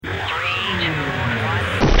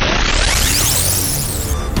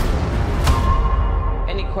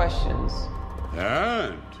questions.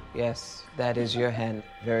 And? Yes, that is your hand.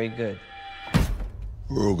 Very good.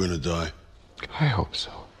 We're all gonna die. I hope so.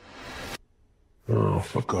 Oh,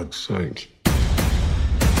 for God's sake.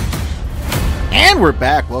 And we're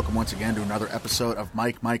back. Welcome once again to another episode of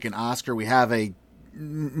Mike, and Oscar. We have a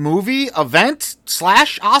movie event /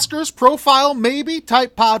 Oscars profile maybe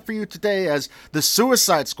type pod for you today, as The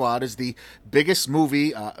Suicide Squad is the biggest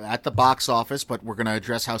movie at the box office, but we're going to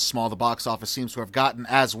address how small the box office seems to have gotten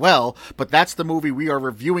as well. But that's the movie we are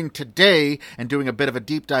reviewing today and doing a bit of a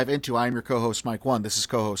deep dive into. I am your co-host, Mike One. This is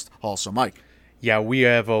co-host also Mike. Yeah, we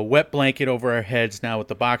have a wet blanket over our heads now at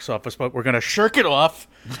the box office, but we're going to shirk it off,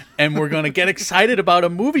 and we're going to get excited about a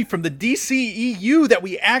movie from the DCEU that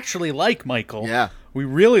we actually like, Michael. Yeah. We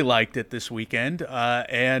really liked it this weekend,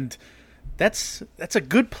 and that's a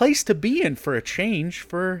good place to be in for a change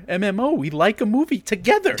for MMO. We like a movie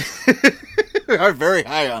together. We are very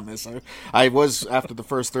high on this. I was, after the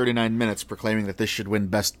first 39 minutes, proclaiming that this should win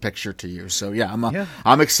Best Picture to you. So, yeah,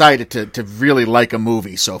 I'm excited to really like a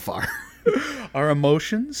movie so far. Our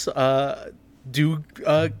emotions do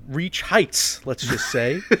reach heights, let's just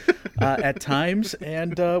say, at times,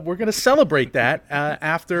 and we're going to celebrate that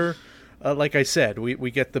after, like I said,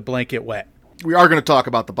 we get the blanket wet. We are going to talk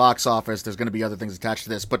about the box office. There's going to be other things attached to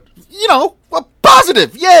this, but,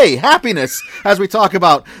 positive, yay, happiness, as we talk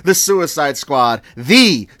about The Suicide Squad,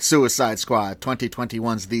 The Suicide Squad,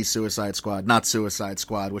 2021's The Suicide Squad, not Suicide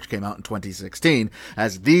Squad, which came out in 2016,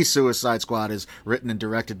 as The Suicide Squad is written and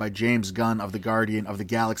directed by James Gunn of the Guardian of the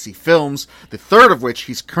Galaxy films, the third of which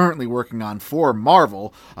he's currently working on for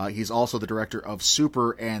Marvel. He's also the director of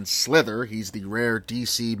Super and Slither. He's the rare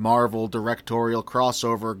DC Marvel directorial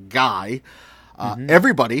crossover guy.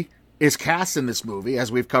 Everybody is cast in this movie,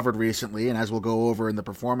 as we've covered recently, and as we'll go over in the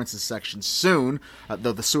performances section soon,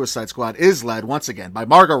 though the Suicide Squad is led, once again, by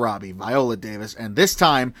Margot Robbie, Viola Davis, and this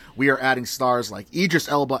time we are adding stars like Idris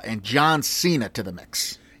Elba and John Cena to the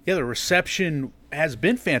mix. Yeah, the reception has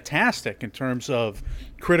been fantastic in terms of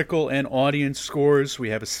critical and audience scores. We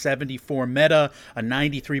have a 74 Meta, a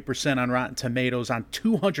 93% on Rotten Tomatoes, on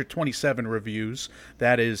 227 reviews.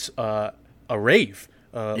 That is a rave.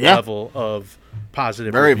 Level of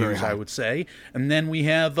positive reviews, very high, I would say. And then we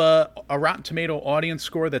have a Rotten Tomato audience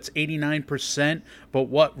score that's 89%. But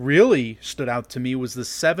what really stood out to me was the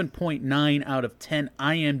 7.9 out of 10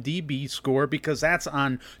 IMDb score, because that's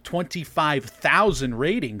on 25,000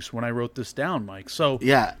 ratings when I wrote this down, Mike. So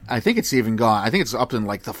yeah, I think it's even gone. I think it's up in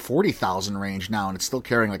like the 40,000 range now, and it's still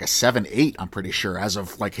carrying like a 7.8, I'm pretty sure, as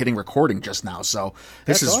of like hitting recording just now. So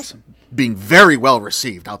this is awesome. Being very well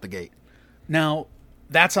received out the gate. Now,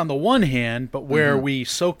 that's on the one hand, but where we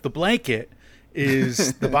soak the blanket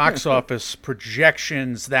is the box office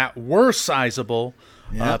projections that were sizable.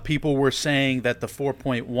 Yeah. People were saying that the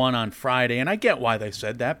 4.1 on Friday, and I get why they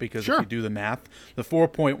said that, because if you do the math, the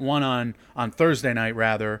 4.1 on Thursday night,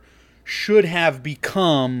 rather, should have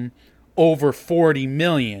become over 40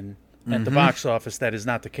 million at the box office. That is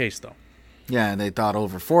not the case, though. Yeah, and they thought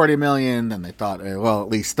over 40 million, then they thought, at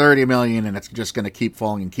least 30 million, and it's just going to keep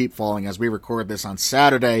falling and keep falling. As we record this on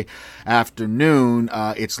Saturday afternoon,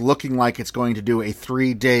 it's looking like it's going to do a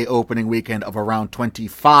 3-day opening weekend of around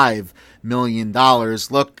 $25 million.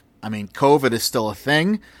 Look, I mean, COVID is still a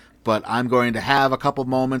thing, but I'm going to have a couple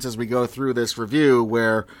moments as we go through this review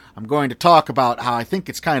where I'm going to talk about how I think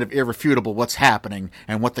it's kind of irrefutable what's happening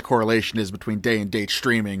and what the correlation is between day and date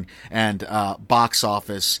streaming and box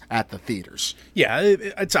office at the theaters. Yeah,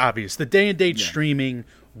 it's obvious. The day and date streaming,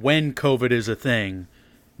 when COVID is a thing,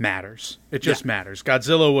 matters. It just matters.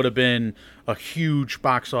 Godzilla would have been a huge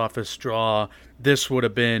box office draw. This would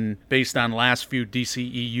have been based on last few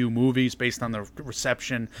DCEU movies, based on the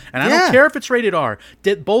reception. And I don't care if it's rated R.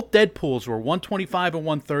 Both Deadpools were 125 and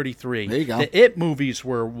 133. There you go. The It movies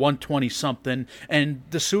were 120-something. And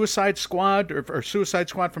the Suicide Squad, or Suicide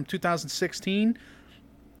Squad from 2016...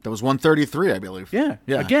 That was 133, I believe. Yeah.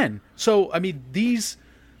 Again. So, I mean, this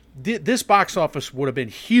box office would have been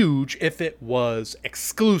huge if it was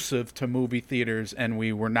exclusive to movie theaters and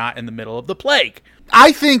we were not in the middle of the plague.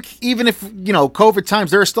 I think even if, COVID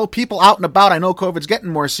times, there are still people out and about. I know COVID's getting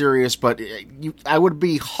more serious, but I would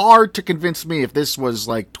be hard to convince me if this was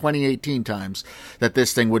like 2018 times that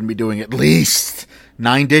this thing wouldn't be doing at least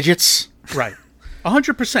 9 digits. Right.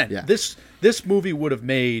 100%. Yeah. This movie would have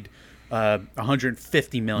made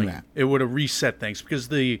 150 million. Yeah. It would have reset things because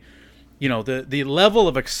the level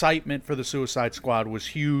of excitement for the Suicide Squad was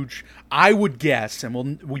huge. I would guess,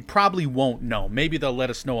 and we probably won't know. Maybe they'll let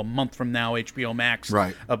us know a month from now, HBO Max,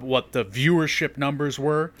 of what the viewership numbers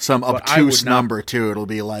were. Some obtuse number, too. It'll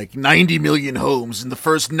be like 90 million homes in the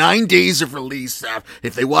first 9 days of release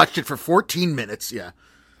if they watched it for 14 minutes. Yeah.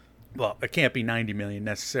 well, it can't be 90 million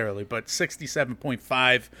necessarily, but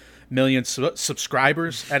 67.5 million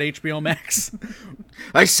subscribers at HBO Max.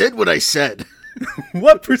 I said what I said.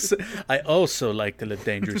 What percent? I also like to live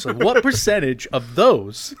dangerously. What percentage of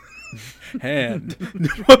those? And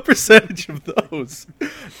what percentage of those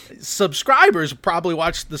subscribers probably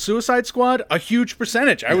watched the Suicide Squad? A huge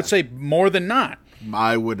percentage. I would say more than not.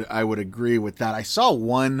 I would agree with that. I saw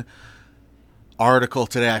one article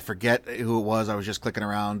today. I forget who it was. I was just clicking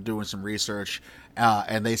around doing some research,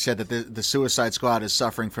 and they said that the Suicide Squad is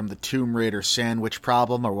suffering from the Tomb Raider sandwich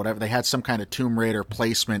problem or whatever. They had some kind of Tomb Raider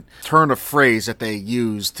placement turn of phrase that they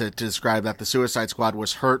used to describe that the Suicide Squad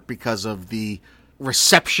was hurt because of the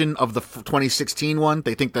reception of the 2016 one.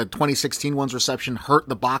 They think the 2016 one's reception hurt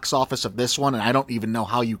the box office of this one, and I don't even know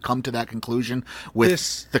how you come to that conclusion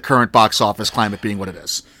with the current box office climate being what it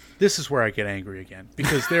is. This is where I get angry again,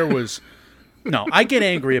 because there was... No, I get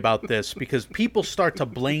angry about this because people start to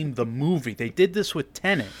blame the movie. They did this with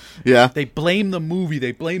Tenet. Yeah. They blame the movie.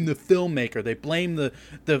 They blame the filmmaker. They blame the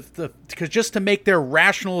because just to make their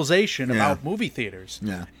rationalization about movie theaters.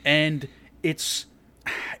 Yeah. And it's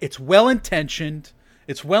well intentioned.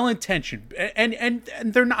 It's well intentioned, and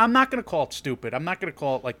they're not, I'm not going to call it stupid. I'm not going to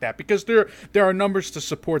call it like that because there are numbers to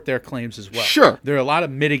support their claims as well. Sure. There are a lot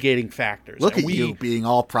of mitigating factors. Look at you being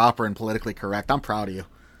all proper and politically correct. I'm proud of you.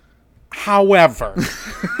 However,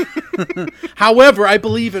 I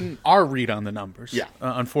believe in our read on the numbers. Yeah.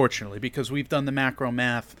 Unfortunately, because we've done the macro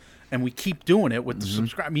math and we keep doing it with the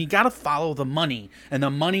subscribe. I mean, you got to follow the money, and the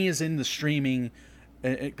money is in the streaming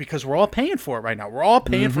because we're all paying for it right now. We're all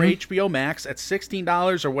paying for HBO Max at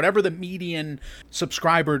 $16 or whatever the median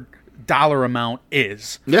subscriber dollar amount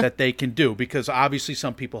is that they can do, because obviously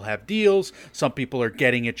some people have deals, some people are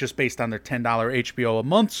getting it just based on their $10 HBO a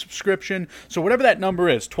month subscription. So whatever that number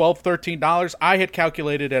is, $12, $13, I had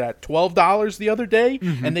calculated it at $12 the other day,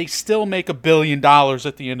 and they still make $1 billion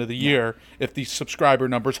at the end of the year if these subscriber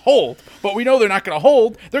numbers hold. But we know they're not going to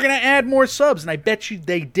hold. They're going to add more subs, and I bet you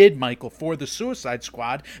they did, Michael, for the Suicide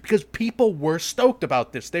Squad, because people were stoked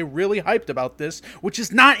about this. They really hyped about this, which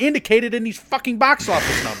is not indicated in these fucking box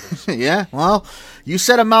office numbers. Yeah, well, you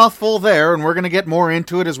said a mouthful there, and we're going to get more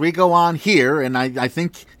into it as we go on here, and I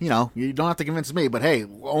think, you don't have to convince me, but hey,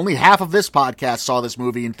 only half of this podcast saw this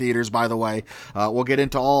movie in theaters, by the way. We'll get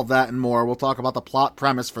into all of that and more. We'll talk about the plot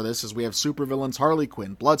premise for this, as we have supervillains Harley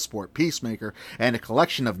Quinn, Bloodsport, Peacemaker, and a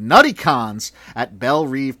collection of nutty cons at Belle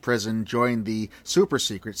Reve Prison join the super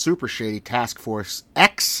secret, super shady Task Force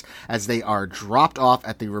X as they are dropped off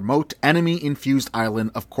at the remote enemy-infused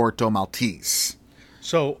island of Corto Maltese.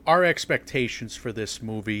 So our expectations for this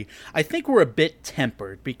movie, I think, were a bit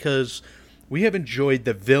tempered because we have enjoyed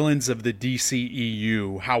the villains of the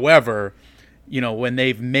DCEU. However, when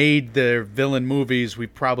they've made their villain movies,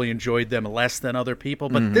 we've probably enjoyed them less than other people.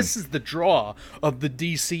 But this is the draw of the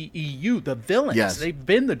DCEU, the villains. Yes. They've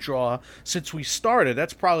been the draw since we started.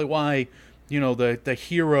 That's probably why, the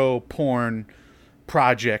hero porn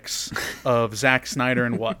projects of Zack Snyder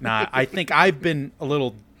and whatnot, I think I've been a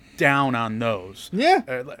little down on those.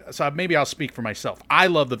 Yeah. So maybe I'll speak for myself. I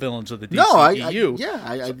love the villains of the DCEU.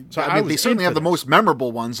 I mean, they certainly have the most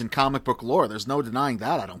memorable ones in comic book lore. There's no denying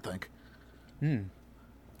that, I don't think.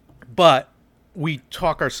 But we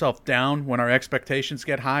talk ourselves down when our expectations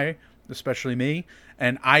get high, especially me.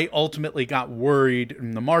 And I ultimately got worried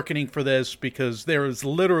in the marketing for this because there was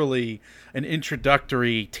literally an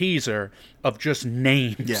introductory teaser of just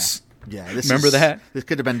names. Yeah, remember that? This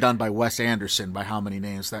could have been done by Wes Anderson, by how many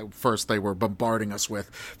names that first they were bombarding us with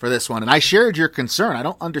for this one. And I shared your concern. I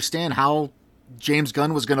don't understand how James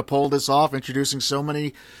Gunn was going to pull this off, introducing so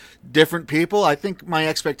many different people. I think my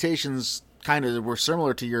expectations kind of were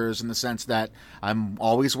similar to yours in the sense that I'm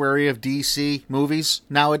always wary of DC movies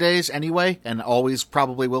nowadays anyway, and always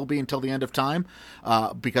probably will be until the end of time,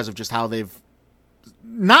 because of just how they've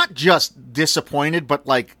not just disappointed, but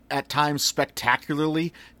like at times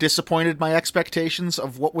spectacularly disappointed my expectations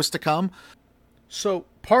of what was to come. So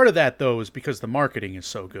part of that, though, is because the marketing is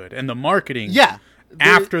so good. And the marketing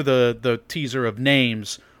after the teaser of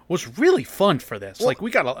names was really fun for this. Well, like,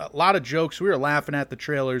 we got a lot of jokes. We were laughing at the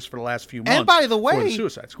trailers for the last few months. And by the way, the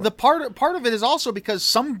Suicide Squad. The part of it is also because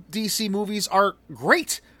some DC movies are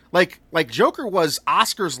great. Like Joker was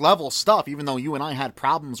Oscars level stuff, even though you and I had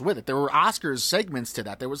problems with it. There were Oscars segments to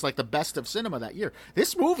that. There was like the best of cinema that year.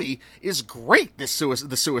 This movie is great. The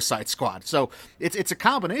Suicide Squad. So it's a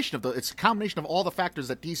combination of all the factors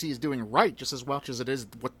that DC is doing right, just as much as it is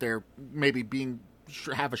what they're maybe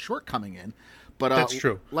have a shortcoming in. But that's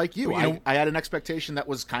true. Like you, I had an expectation that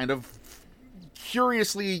was kind of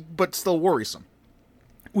curiously, but still worrisome.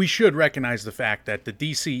 we should recognize the fact that the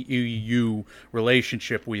DCEU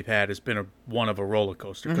relationship we've had has been one of a roller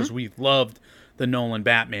coaster, because we've loved the Nolan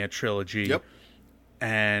Batman trilogy. Yep.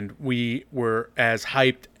 And we were as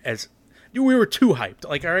hyped as... We were too hyped.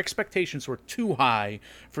 Like, our expectations were too high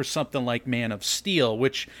for something like Man of Steel,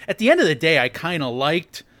 which, at the end of the day, I kind of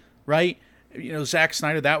liked, right? You know, Zack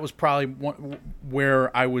Snyder, that was probably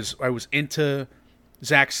where I was into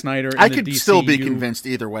Zack Snyder in I the could DCU. still be convinced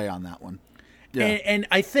either way on that one. Yeah. And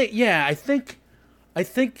I think, I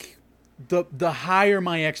think the higher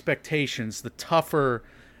my expectations, the tougher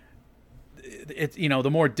the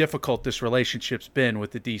more difficult this relationship's been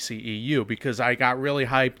with the DCEU, because I got really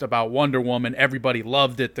hyped about Wonder Woman. Everybody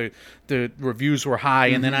loved it. The reviews were high,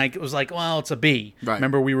 and then I was like, well, it's a B. Right.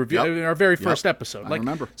 Remember, we reviewed in our very first episode. I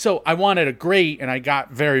remember. So I wanted a great, and I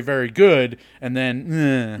got very, very good, and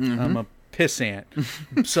then I'm a pissant.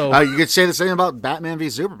 So you could say the same about Batman v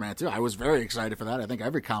Superman too. I was very excited for that. I think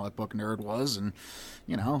every comic book nerd was, and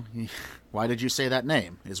why did you say that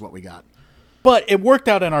name is what we got. But it worked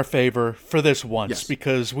out in our favor for this once, Yes.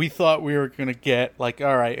 because we thought we were going to get, like,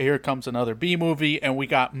 all right, here comes another B movie, and we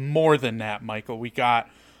got more than that, Michael. We got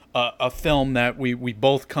a film that we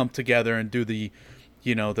both come together and do the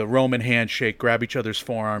Roman handshake, grab each other's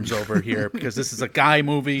forearms over here, because this is a guy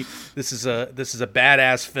movie. This is a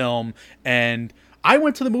badass film, and I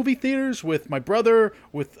went to the movie theaters with my brother,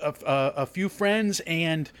 with a few friends,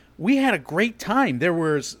 and we had a great time. There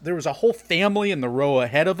was a whole family in the row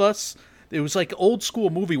ahead of us. It was like old school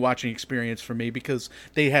movie watching experience for me, because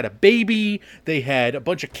they had a baby, they had a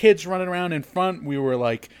bunch of kids running around in front. We were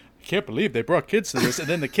like, I can't believe they brought kids to this. And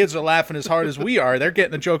then the kids are laughing as hard as we are. They're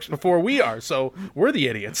getting the jokes before we are. So we're the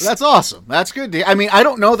idiots. That's awesome. That's good. I mean, I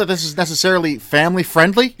don't know that this is necessarily family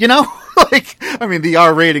friendly, the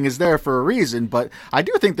R rating is there for a reason, but I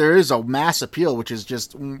do think there is a mass appeal, which is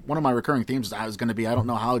just one of my recurring themes is going to be, I don't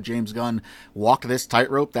know how James Gunn walked this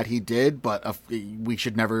tightrope that he did, but we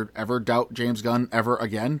should never, ever doubt James Gunn ever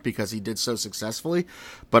again, because he did so successfully.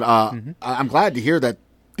 But I'm glad to hear that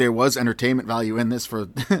there was entertainment value in this for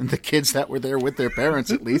the kids that were there with their parents,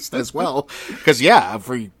 at least, as well. Because,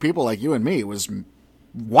 for people like you and me, it was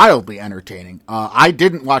wildly entertaining. I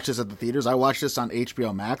didn't watch this at the theaters. I watched this on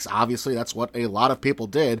HBO Max. Obviously, that's what a lot of people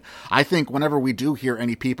did. I think whenever we do hear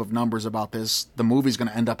any peep of numbers about this, the movie's going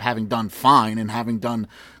to end up having done fine and having done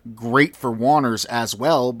great for Warner's as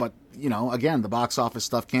well. But, again, the box office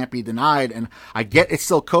stuff can't be denied. And I get it's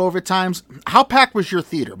still COVID times. How packed was your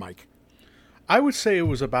theater, Mike? I would say it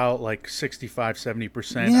was about like 65,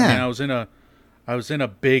 70%. Yeah. I mean, I was in a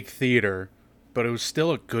big theater, but it was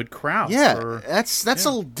still a good crowd. Yeah, that's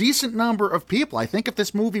a decent number of people. I think if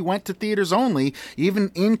this movie went to theaters only,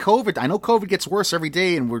 even in COVID, I know COVID gets worse every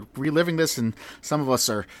day, and we're reliving this, and some of us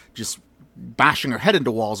are just bashing our head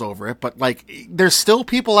into walls over it, but there's still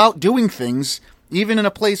people out doing things, even in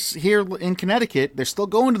a place here in Connecticut. They're still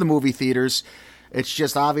going to the movie theaters. It's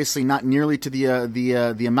just obviously not nearly to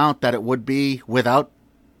the amount that it would be without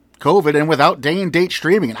COVID and without day and date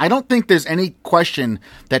streaming. And I don't think there's any question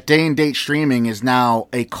that day and date streaming is now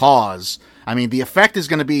a cause. I mean, the effect is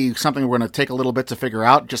going to be something we're going to take a little bit to figure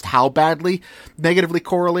out, just how badly negatively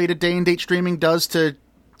correlated day and date streaming does to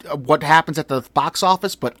what happens at the box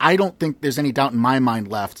office. But I don't think there's any doubt in my mind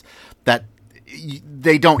left that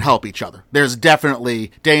they don't help each other. There's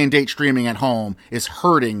definitely day and date streaming at home is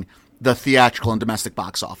hurting the theatrical and domestic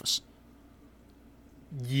box office.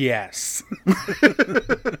 Yes.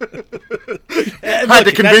 Had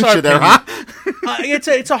to convince you there, huh?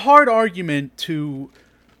 It's a hard argument to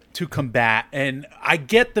combat, and I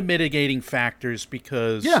get the mitigating factors,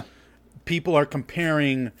 because people are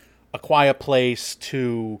comparing A Quiet Place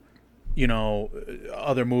to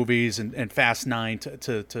other movies and Fast 9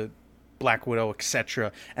 to Black Widow,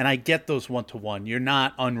 etc. And I get those one-to-one. You're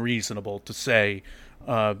not unreasonable to say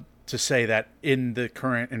that in the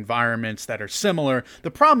current environments that are similar.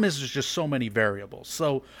 The problem is there's just so many variables.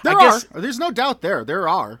 So there's no doubt there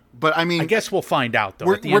are. But I mean, I guess we'll find out though.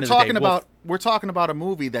 We're talking about a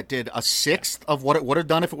movie that did a sixth of what it would have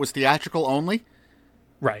done if it was theatrical only.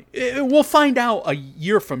 Right. We'll find out a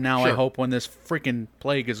year from now, Sure. I hope, when this freaking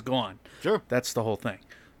plague is gone. Sure. That's the whole thing.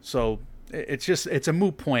 So it's a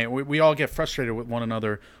moot point. We all get frustrated with one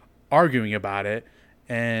another arguing about it.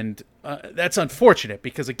 And that's unfortunate,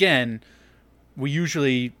 because, again, we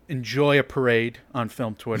usually enjoy a parade on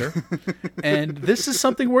Film Twitter. And this is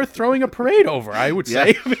something worth throwing a parade over, I would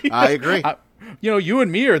say. I agree. You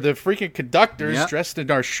and me are the freaking conductors dressed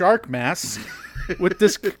in our shark masks with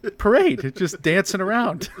this parade, just dancing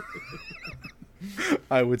around.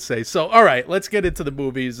 I would say. So, all right, let's get into the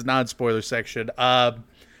movies, non-spoiler section.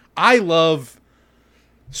 I love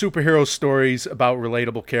superhero stories about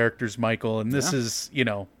relatable characters, Michael, and this is,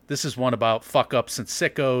 this is one about fuck-ups and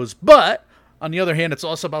sickos, but on the other hand, it's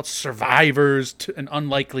also about survivors and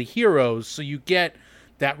unlikely heroes, so you get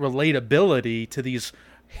that relatability to these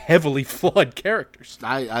heavily flawed characters.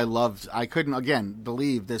 I couldn't, again,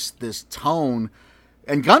 believe this tone,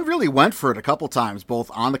 and Gunn really went for it a couple times, both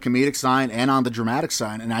on the comedic side and on the dramatic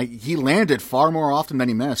side, and he landed far more often than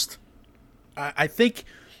he missed. I think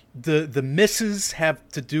the misses have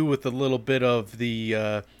to do with a little bit of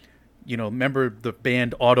the, remember the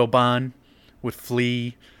band Autobahn with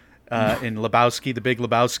Flea and Lebowski, the Big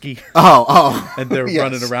Lebowski? Oh. And they're yes.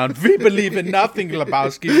 running around, we believe in nothing,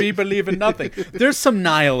 Lebowski, we believe in nothing. There's some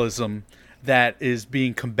nihilism that is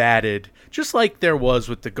being combated, just like there was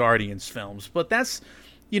with the Guardians films. But that's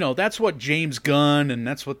what James Gunn and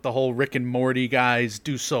that's what the whole Rick and Morty guys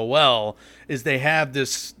do so well, is they have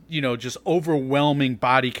this, just overwhelming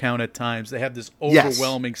body count at times. They have this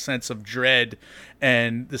overwhelming sense of dread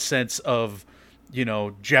and the sense of,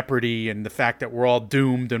 jeopardy and the fact that we're all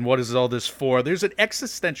doomed and what is all this for. There's an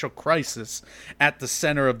existential crisis at the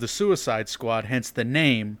center of the Suicide Squad, hence the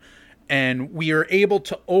name. And we are able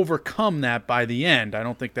to overcome that by the end. I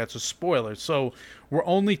don't think that's a spoiler. So we're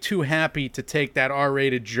only too happy to take that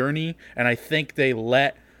R-rated journey. And I think they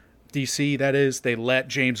let they let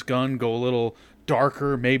James Gunn go a little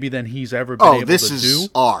darker maybe than he's ever been able to do. This is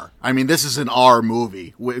R. I mean, this is an R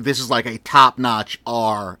movie. This is like a top-notch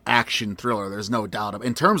R action thriller. There's no doubt.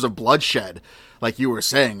 In terms of bloodshed, like you were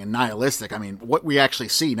saying, and nihilistic, I mean, what we actually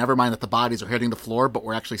see, never mind that the bodies are hitting the floor, but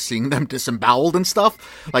we're actually seeing them disemboweled and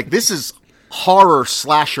stuff. Like, this is horror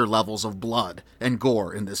slasher levels of blood and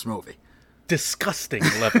gore in this movie. Disgusting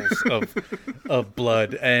levels of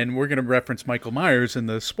blood, and we're going to reference Michael Myers in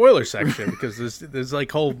the spoiler section because there's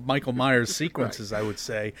like whole Michael Myers sequences, right. I would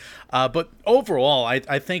say. But overall,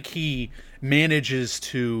 I think he manages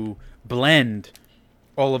to blend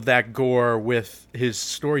all of that gore with his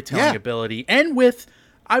storytelling ability, and with,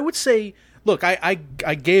 I would say, look, I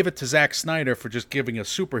gave it to Zack Snyder for just giving a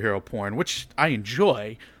superhero porn, which I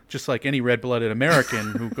enjoy. Just like any red-blooded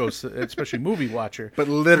American who goes, especially movie watcher. But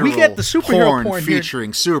literal we get the superhero porn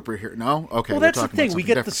featuring superhero. No, okay. Well, that's the thing. We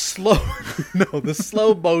get the slow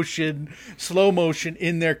motion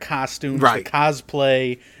in their costumes, right. The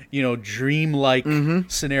cosplay,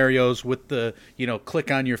 dreamlike scenarios with the,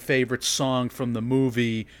 click on your favorite song from the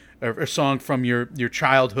movie or a song from your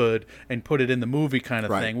childhood and put it in the movie kind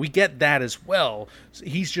of thing. We get that as well.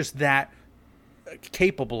 He's just that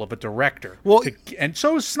capable of a director. Well, and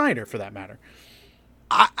so is Snyder, for that matter.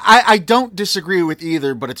 I don't disagree with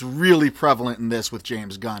either, but it's really prevalent in this with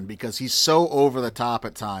James Gunn because he's so over the top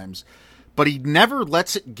at times, but he never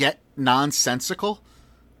lets it get nonsensical,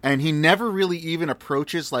 and he never really even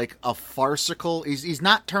approaches like a farcical. He's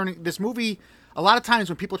not turning this movie. A lot of times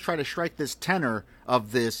when people try to strike this tenor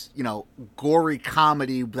of this, gory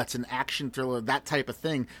comedy that's an action thriller, that type of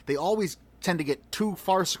thing, they always tend to get too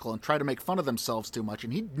farcical and try to make fun of themselves too much,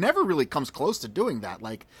 and he never really comes close to doing that.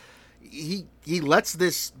 Like he lets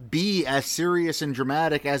this be as serious and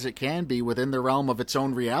dramatic as it can be within the realm of its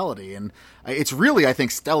own reality, and it's really, I think,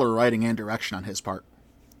 stellar writing and direction on his part.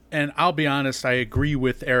 And I'll be honest, I agree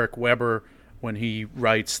with Eric Weber when he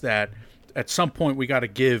writes that at some point we got to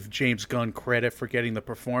give James Gunn credit for getting the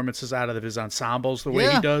performances out of his ensembles the way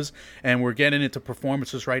he does, and we're getting into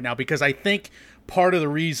performances right now because I think part of the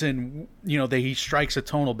reason that he strikes a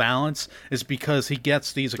tonal balance is because he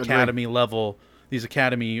gets these Academy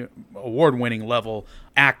Award-winning level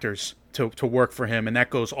actors to work for him, and that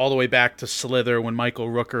goes all the way back to Slither when Michael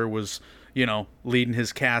Rooker was leading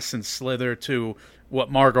his cast in Slither to what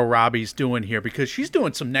Margot Robbie's doing here, because she's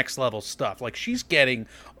doing some next level stuff. Like, she's getting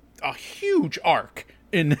a huge arc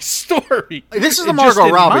in this story. This is the Margot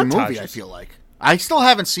Robbie movie, I feel like. I still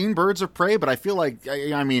haven't seen Birds of Prey, but I feel like,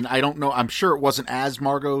 I mean, I don't know. I'm sure it wasn't as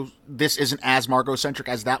this isn't as Margot-centric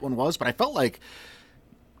as that one was, but I felt like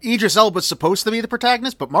Idris Elba's supposed to be the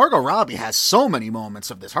protagonist, but Margot Robbie has so many moments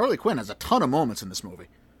of this. Harley Quinn has a ton of moments in this movie.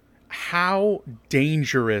 How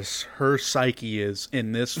dangerous her psyche is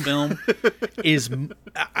in this film is,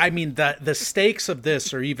 I mean, the stakes of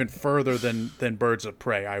this are even further than Birds of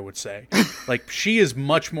Prey, I would say. Like, she is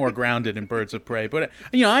much more grounded in Birds of Prey, but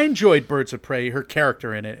I enjoyed Birds of Prey, her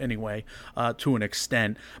character in it anyway, to an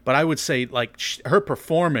extent. But I would say, like, her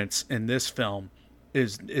performance in this film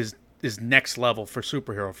is next level for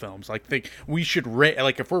superhero films. Like, we should rate,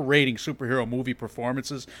 like, if we're rating superhero movie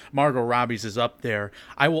performances, Margot Robbie's is up there.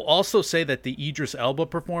 I will also say that the Idris Elba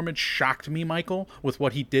performance shocked me, Michael, with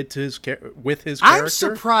what he did to his character. I'm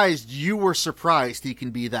surprised you were surprised he can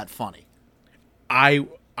be that funny.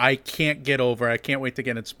 I can't get over. I can't wait to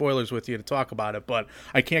get in spoilers with you to talk about it, but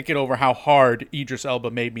I can't get over how hard Idris Elba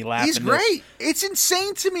made me laugh. He's great. It's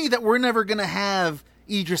insane to me that we're never going to have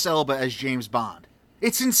Idris Elba as James Bond.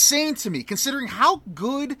 It's insane to me, considering how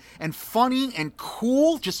good and funny and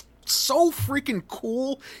cool, just so freaking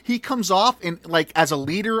cool he comes off in, like, as a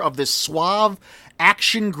leader of this suave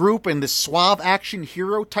action group and this suave action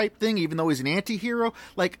hero type thing, even though he's an anti-hero.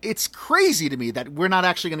 Like, it's crazy to me that we're not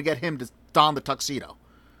actually going to get him to don the tuxedo.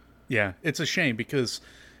 Yeah, it's a shame because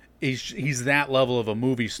he's that level of a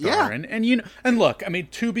movie star. Yeah. And look, I mean,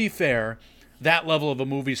 to be fair, that level of a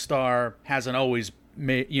movie star hasn't always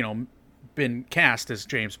been cast as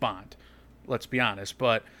James Bond. Let's be honest,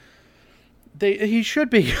 but he should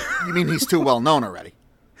be. You mean he's too well known already?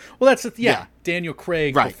 Well, that's Daniel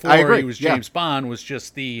Craig, right. before he was James Bond, was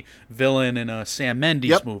just the villain in a Sam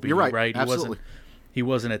Mendes movie. You're right. Absolutely. He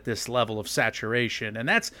wasn't at this level of saturation, and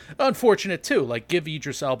that's unfortunate too. Like, give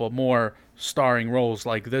Idris Elba more starring roles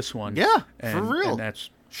like this one. Yeah, for real. And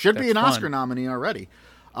should be an fun. Oscar nominee already.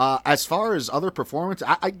 As far as other performances,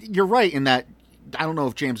 you're right in that. I don't know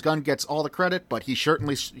if James Gunn gets all the credit, but he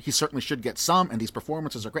certainly should get some. And these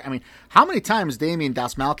performances are great. I mean, how many times is Damien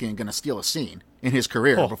Dasmalkian going to steal a scene in his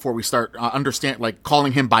career before we start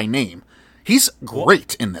calling him by name? He's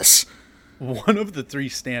great in this. One of the three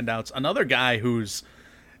standouts, another guy whose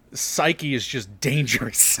psyche is just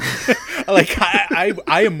dangerous. Like, I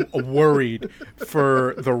am worried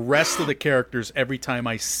for the rest of the characters every time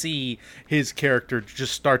I see his character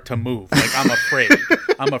just start to move. Like, I'm afraid.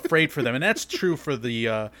 I'm afraid for them. And that's true for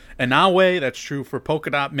the Inoue. That's true for Polka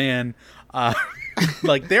Dot Man.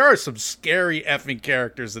 Like, there are some scary effing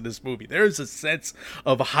characters in this movie. There is a sense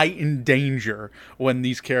of heightened danger when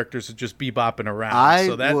these characters are just bebopping around.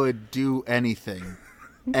 I would do anything.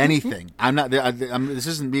 Anything. I'm not. This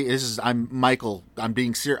isn't me. I'm Michael. I'm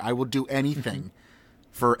being serious. I will do anything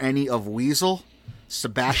for any of Weasel,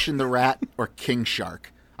 Sebastian the Rat, or King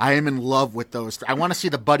Shark. I am in love with those three. I want to see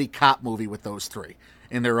the buddy cop movie with those three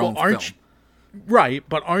in their own film. Right,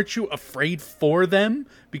 but aren't you afraid for them?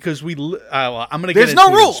 Because I'm going to get There's into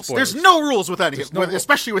no rules. spoilers. There's no rules with any,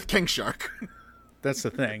 especially with King Shark. That's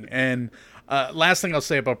the thing. And last thing I'll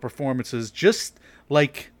say about performances, just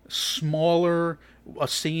like smaller, a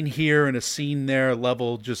scene here and a scene there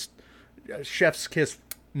level, just chef's kiss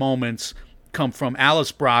moments come from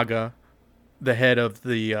Alice Braga, the head of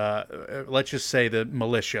the, let's just say the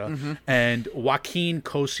militia, and Joaquin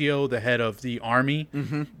Cosio, the head of the army,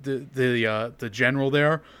 the general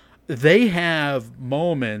there. They have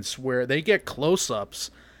moments where they get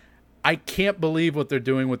close-ups. I can't believe what they're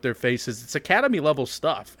doing with their faces. It's Academy-level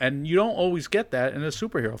stuff, and you don't always get that in a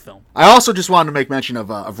superhero film. I also just wanted to make mention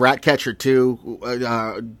of Ratcatcher 2,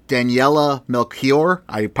 Daniela Melchior.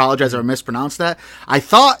 I apologize if I mispronounced that. I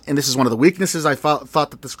thought, and this is one of the weaknesses I thought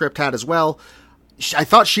that the script had as well, I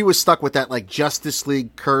thought she was stuck with that like Justice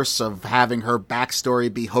League curse of having her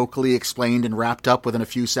backstory be hokily explained and wrapped up within a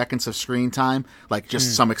few seconds of screen time, like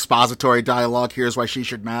just some expository dialogue, here's why she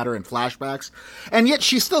should matter, and flashbacks. And yet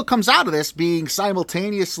she still comes out of this being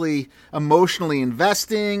simultaneously emotionally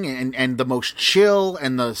investing and the most chill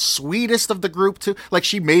and the sweetest of the group too. Like,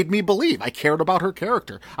 she made me believe. I cared about her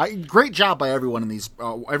character. Great job by every one of these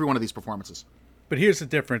performances. But here's the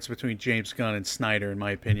difference between James Gunn and Snyder, in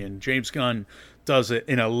my opinion. James Gunn does it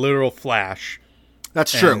in a literal flash.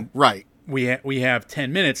 That's true, right. We have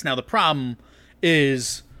 10 minutes. Now, the problem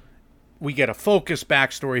is we get a focused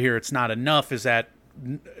backstory here. It's not enough. Is that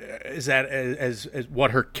as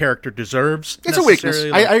what her character deserves? It's a weakness.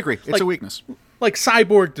 I agree. It's a weakness. Like,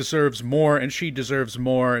 Cyborg deserves more, and she deserves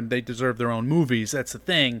more, and they deserve their own movies. That's the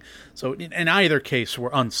thing. So in either case, we're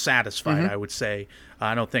unsatisfied, I would say.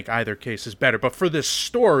 I don't think either case is better. But for this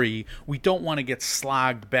story, we don't want to get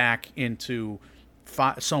slogged back into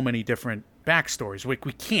so many different backstories. We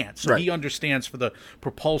can't. So he understands for the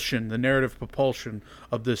propulsion, the narrative propulsion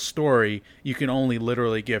of this story, you can only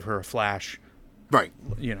literally give her a flash. Right.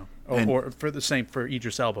 You know, or for the same for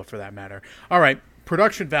Idris Elba, for that matter. All right.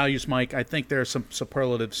 Production values, Mike. I think there are some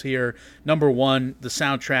superlatives here. Number one, the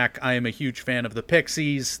soundtrack. I am a huge fan of the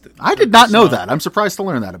Pixies. I did not know that. I'm surprised to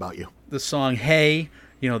learn that about you. The song "Hey,"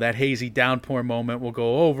 that hazy downpour moment we'll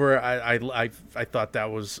go over. I thought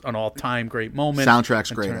that was an all-time great moment.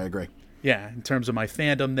 Soundtrack's great. I agree. Yeah, in terms of my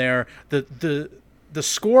fandom there, the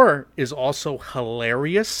score is also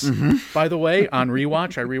hilarious. By the way, on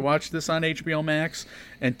rewatch, I rewatched this on HBO Max,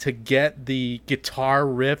 and to get the guitar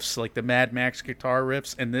riffs, like the Mad Max guitar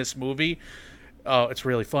riffs in this movie, it's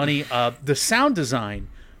really funny. The sound design,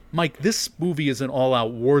 Mike, this movie is an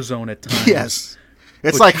all-out war zone at times. Yes.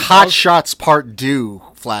 It's like Hot Shots Part 2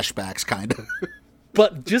 flashbacks, kind of.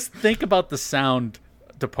 But just think about the sound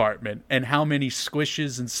department and how many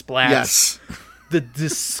squishes and splats. Yes. The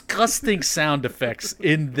disgusting sound effects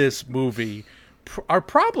in this movie are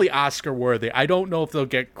probably Oscar worthy. I don't know if they'll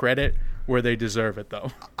get credit where they deserve it,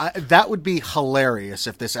 though. That would be hilarious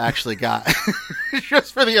if this actually got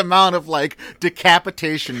just for the amount of like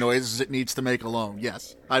decapitation noises it needs to make alone.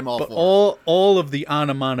 Yes, I'm all for all of the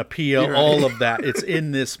onomatopoeia, right. all of that, it's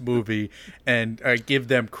in this movie, and I give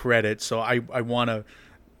them credit. So I want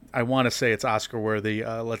to say it's Oscar worthy.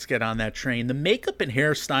 Let's get on that train. The makeup and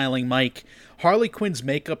hairstyling, Mike. Harley Quinn's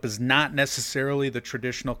makeup is not necessarily the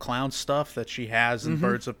traditional clown stuff that she has in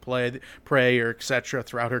Birds of Prey or etc.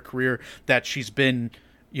 throughout her career that she's been,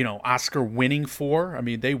 Oscar winning for. I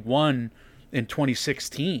mean, they won in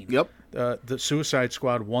 2016. Yep. The Suicide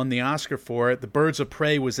Squad won the Oscar for it. The Birds of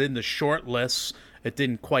Prey was in the short list. It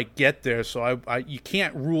didn't quite get there, so you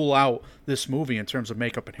can't rule out this movie in terms of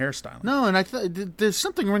makeup and hairstyling. No, and there's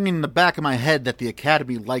something ringing in the back of my head that the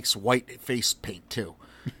Academy likes white face paint too.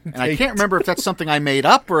 And I can't remember if that's something I made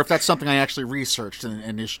up or if that's something I actually researched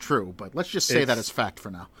and is true. But let's just say that as fact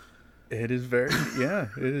for now. It is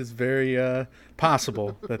very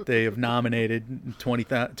possible that they have nominated in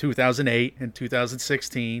 2008 and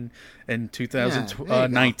 2016 and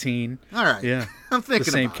 2019. All right. Yeah. I'm thinking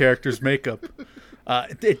the same about character's makeup.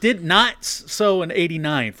 It did not so in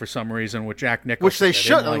 89 for some reason with Jack Nicholson. Which they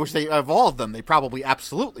should, which they, of all of them, they probably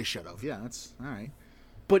absolutely should have. Yeah, that's all right.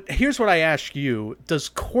 But here's what I ask you. Does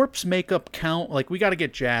corpse makeup count? Like, we got to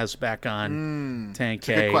get Jazz back on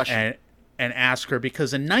 10K and ask her,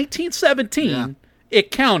 because in 1917, it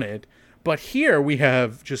counted. But here we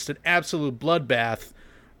have just an absolute bloodbath,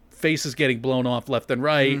 faces getting blown off left and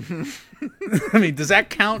right. I mean, does that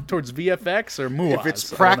count towards VFX or muaz? If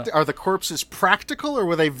it's are the corpses practical or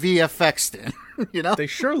were they VFX'd in? They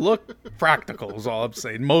sure look practical is all I'm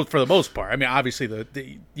saying. For the most part. I mean, obviously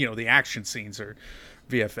the action scenes are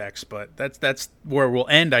VFX, but that's where we'll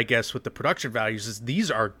end, I guess, with the production values. Is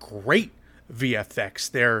these are great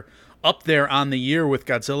VFX. They're up there on the year with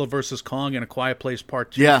Godzilla vs. Kong and A Quiet Place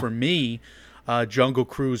Part 2 for me. Jungle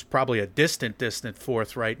Cruise probably a distant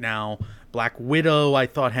fourth right now. Black Widow I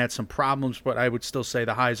thought had some problems, but I would still say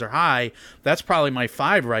the highs are high. That's probably my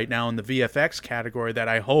 5 right now in the VFX category that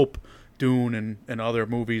I hope Dune and other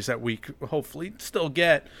movies that we hopefully still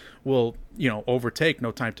get will overtake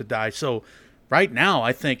No Time to Die. So right now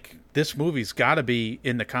I think this movie's got to be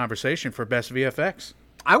in the conversation for best VFX.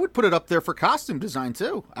 I would put it up there for costume design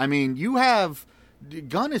too. I mean,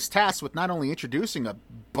 Gunn is tasked with not only introducing a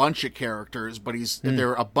bunch of characters, but there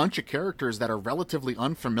are a bunch of characters that are relatively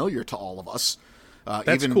unfamiliar to all of us.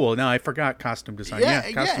 That's cool. No, I forgot costume design.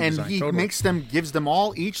 Costume and design, he totally. gives them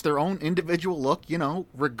all each their own individual look,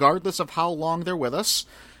 regardless of how long they're with us.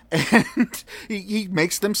 And he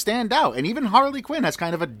makes them stand out. And even Harley Quinn has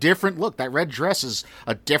kind of a different look. That red dress is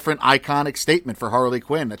a different iconic statement for Harley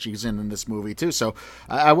Quinn that she's in this movie too. So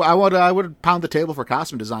I would pound the table for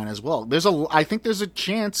costume design as well. I think there's a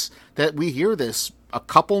chance that we hear this a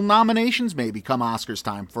couple nominations maybe come Oscars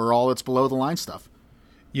time for all its below the line stuff.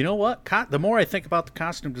 You know what? The more I think about the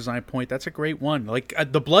costume design point, that's a great one. Like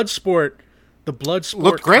the Bloodsport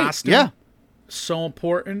looked great. Costume. Yeah. So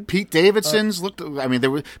important. Pete Davidson's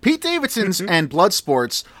Pete Davidson's and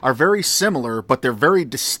Bloodsport's are very similar, but they're very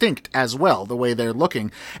distinct as well, the way they're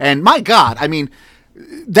looking. And my God, I mean,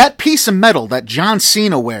 that piece of metal that John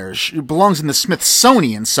Cena wears belongs in the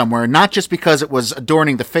Smithsonian somewhere, not just because it was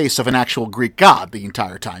adorning the face of an actual Greek god the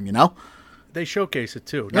entire time, They showcase it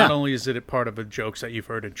too. Not only is it a part of the jokes that you've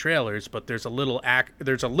heard in trailers, but there's a literal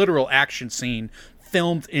action scene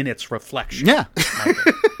filmed in its reflection. Yeah.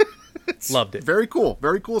 Loved it. Very cool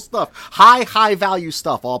stuff. High value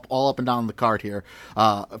stuff all up and down the card here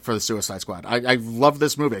for the Suicide Squad. I love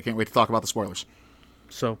this movie. I can't wait to talk about the spoilers.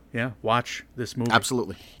 So yeah, watch this movie.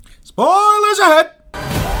 Absolutely. Spoilers ahead.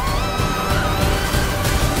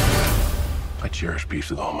 I cherish peace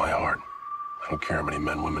with all my heart. I don't care how many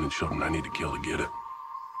men, women, and children I need to kill to get it.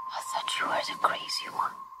 I thought you were the crazy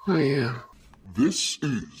one. I am. This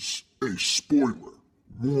is a spoiler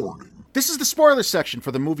warning. This is the spoiler section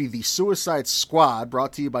for the movie The Suicide Squad,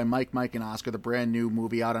 brought to you by Mike, and Oscar, the brand new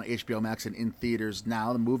movie out on HBO Max and in theaters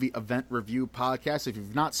now, the movie event review podcast. If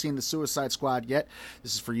you've not seen The Suicide Squad yet,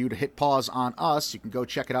 this is for you to hit pause on us. You can go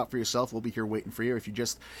check it out for yourself. We'll be here waiting for you. If you're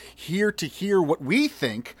just here to hear what we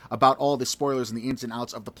think about all the spoilers and the ins and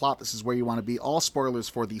outs of the plot, this is where you want to be. All spoilers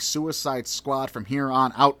for The Suicide Squad from here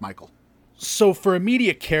on out, Michael. So for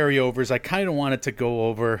immediate carryovers, I kind of wanted to go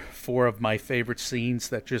over 4 of my favorite scenes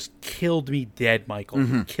that just killed me dead,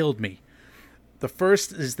 Michael. Killed me. The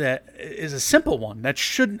first is a simple one that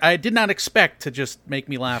I did not expect to just make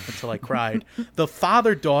me laugh until I cried. The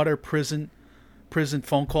father-daughter prison prison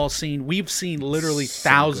phone call scene. We've seen literally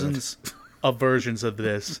thousands of versions of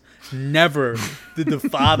this. Never did the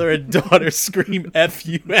father and daughter scream F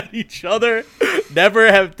you at each other.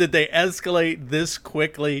 Never did they escalate this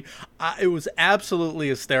quickly. It was absolutely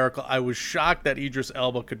hysterical. I was shocked that Idris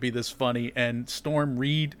Elba could be this funny. And Storm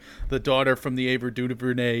Reed, the daughter from the Ava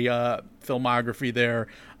DuVernay filmography there.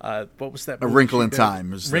 What was that movie? A Wrinkle in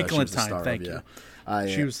Time. Wrinkle in Time, thank you.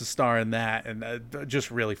 She was the star in that, and just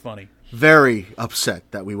really funny. Very upset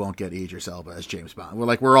that we won't get Idris Elba as James Bond.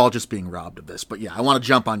 We're all just being robbed of this. But yeah, I want to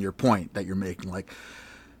jump on your point that you're making. Like,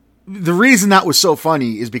 the reason that was so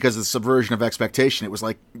funny is because of the subversion of expectation. It was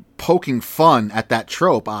like poking fun at that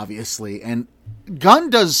trope, obviously. And Gunn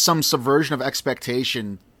does some subversion of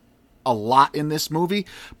expectation a lot in this movie,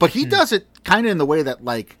 but he does it kind of in the way that,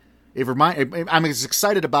 like, I'm as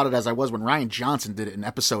excited about it as I was when Rian Johnson did it in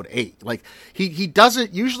episode 8. Like, he does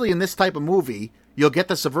it usually in this type of movie. You'll get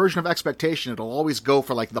the subversion of expectation. It'll always go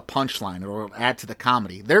for, like, the punchline, or it'll add to the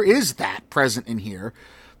comedy. There is that present in here,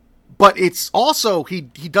 but it's also, he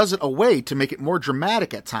does it a way to make it more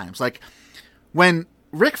dramatic at times. Like, when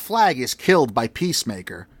Rick Flag is killed by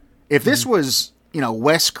Peacemaker, if this was,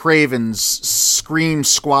 Wes Craven's Scream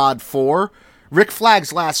Squad 4, Rick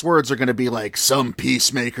Flag's last words are going to be like, "Some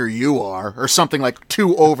peacemaker you are," or something like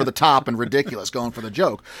too over the top and ridiculous, going for the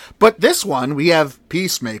joke. But this one, we have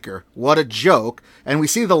Peacemaker, what a joke, and we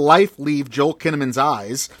see the life leave Joel Kinnaman's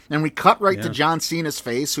eyes, and we cut right to John Cena's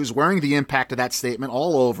face, who's wearing the impact of that statement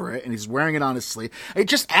all over it, and he's wearing it on his sleeve. It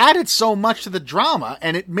just added so much to the drama,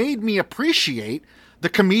 and it made me appreciate the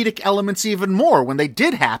comedic elements even more when they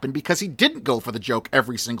did happen, because he didn't go for the joke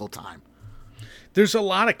every single time. There's a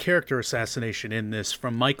lot of character assassination in this,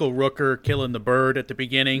 from Michael Rooker killing the bird at the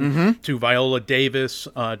beginning to Viola Davis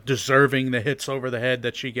deserving the hits over the head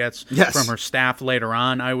that she gets from her staff later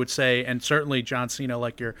on, I would say, and certainly John Cena,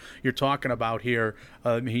 like you're talking about here.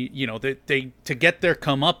 They to get their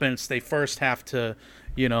comeuppance, they first have to,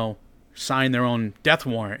 sign their own death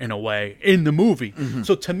warrant in a way in the movie.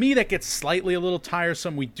 So to me, that gets slightly a little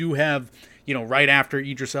tiresome. We do have, right after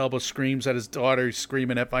Idris Elba screams at his daughter, he's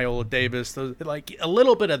screaming at Viola Davis. Like, a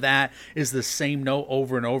little bit of that is the same note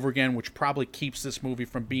over and over again, which probably keeps this movie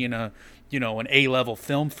from being an A-level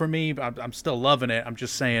film for me. I'm still loving it. I'm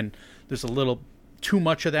just saying there's a little too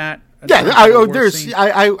much of that. Yeah,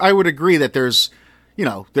 I would agree that there's,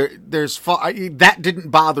 that didn't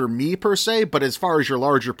bother me per se, but as far as your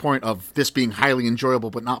larger point of this being highly enjoyable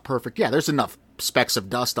but not perfect, yeah, there's enough specks of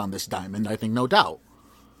dust on this diamond, I think, no doubt.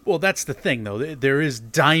 Well, that's the thing, though. There is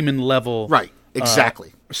diamond level, right?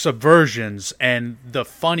 Exactly. Subversions, and the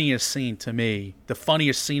funniest scene to me, the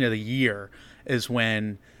funniest scene of the year, is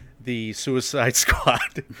when the Suicide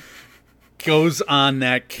Squad goes on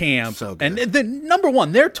that camp. So good. And then, number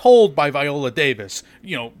one, they're told by Viola Davis,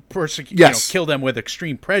 kill them with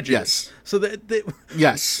extreme prejudice. Yes. So that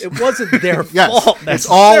it wasn't their fault. It's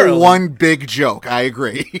all one big joke. I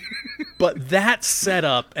agree. But that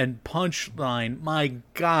setup and punchline, my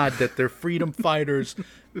God, that they're freedom fighters,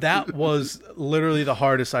 that was literally the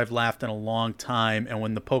hardest I've laughed in a long time. And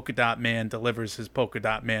when the Polka Dot Man delivers his Polka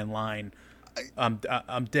Dot Man line, I'm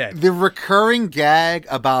dead. The recurring gag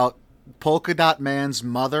about Polka Dot Man's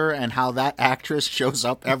mother and how that actress shows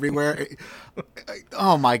up everywhere.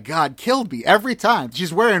 Oh my God, killed me every time.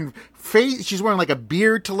 She's wearing like a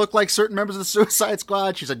beard to look like certain members of the Suicide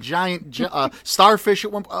Squad. She's a giant starfish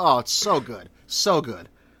at one point. Oh, it's so good. So good.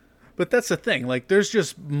 But that's the thing. Like, there's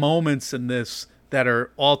just moments in this that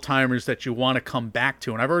are all-timers that you want to come back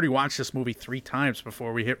to. And I've already watched this movie 3 times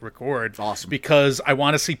before we hit record. Awesome. Because I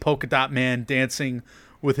want to see Polka Dot Man dancing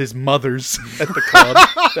with his mothers at the club.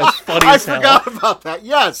 That's funny as hell. I forgot about that.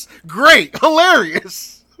 Yes. Great.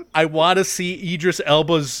 Hilarious. I want to see Idris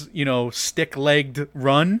Elba's, stick-legged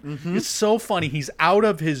run. It's so funny. He's out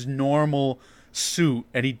of his normal suit,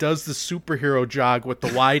 and he does the superhero jog with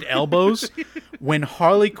the wide elbows. When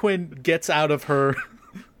Harley Quinn gets out of her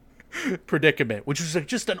predicament, which was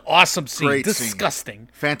just an awesome scene. Great disgusting. Scene.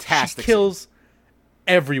 Fantastic. She kills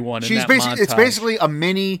everyone in that montage. It's basically a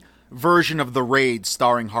mini version of The Raid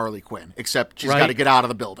starring Harley Quinn, except she's got to get out of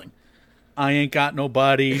the building. I Ain't Got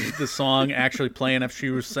Nobody, the song actually playing if she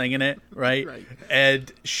was singing it, right?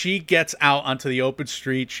 And she gets out onto the open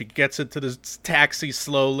street. She gets into the taxi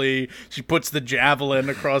slowly. She puts the javelin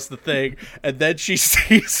across the thing. And then she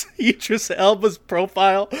sees Idris Elba's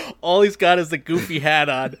profile. All he's got is the goofy hat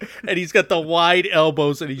on. And he's got the wide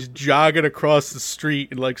elbows. And he's jogging across the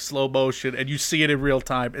street in like slow motion. And you see it in real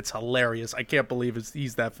time. It's hilarious. I can't believe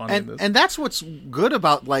he's that funny in this. And that's what's good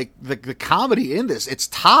about like the comedy in this. It's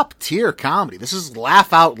top tier comedy. This is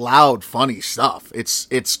laugh out loud funny stuff.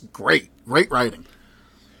 It's great writing.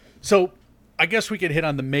 So I guess we could hit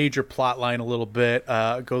on the major plot line a little bit,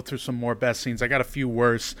 go through some more best scenes. I got a few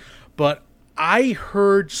worse, but I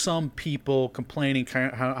heard some people complaining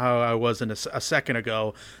how I was a second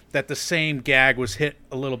ago, that the same gag was hit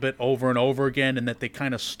a little bit over and over again, and that they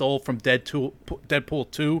kind of stole from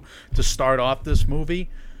Deadpool 2 to start off this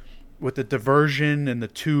movie with the diversion and the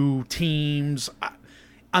two teams.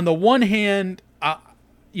 On the one hand,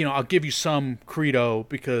 I'll give you some credo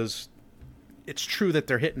because it's true that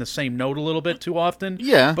they're hitting the same note a little bit too often.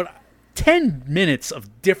 Yeah. But 10 minutes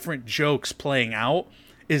of different jokes playing out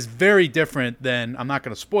is very different than, I'm not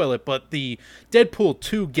going to spoil it, but the Deadpool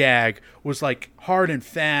 2 gag was like hard and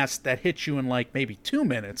fast that hit you in like maybe 2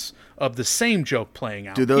 minutes of the same joke playing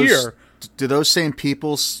out. Do those same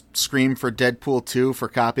people scream for Deadpool 2 for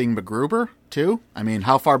copying MacGruber too? I mean,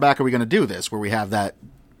 how far back are we going to do this where we have that?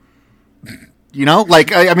 You know,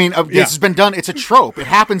 like, it's been done. It's a trope. It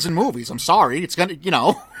happens in movies. I'm sorry. It's going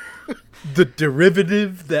to, The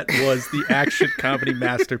derivative that was the action comedy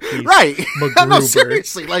masterpiece. Right. MacGruber. No,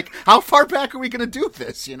 seriously. Like, how far back are we going to do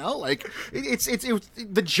this? Like, it's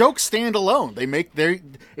the jokes stand alone.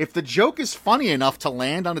 If the joke is funny enough to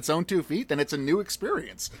land on its own 2 feet, then it's a new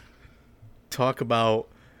experience. Talk about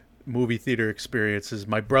movie theater experiences.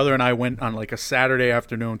 My brother and I went on like a Saturday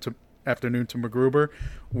afternoon to MacGruber.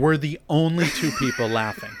 We're the only 2 people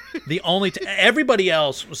laughing. The only everybody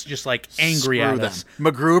else was just like angry Screw at them. us.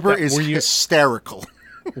 MacGruber is hysterical.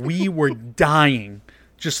 We were dying,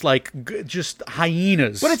 just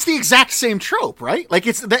hyenas. But it's the exact same trope, right? Like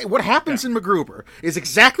what happens in MacGruber is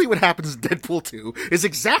exactly what happens in Deadpool 2. Is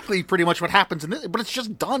exactly pretty much what happens in this, but it's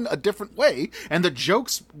just done a different way, and the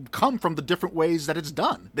jokes come from the different ways that it's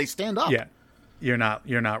done. They stand up. Yeah. You're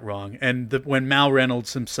not wrong. And when Mal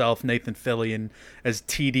Reynolds himself, Nathan Fillion, as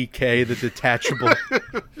TDK, the detachable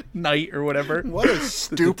knight or whatever. What a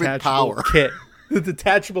stupid power. The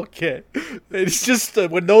detachable kit. It's just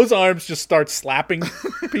when those arms just start slapping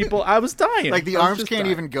people, I was dying. Like the arms can't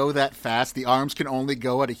even go that fast. The arms can only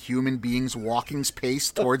go at a human being's walking's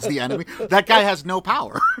pace towards the enemy. That guy has no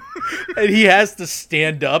power. And he has to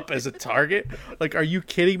stand up as a target. Like, are you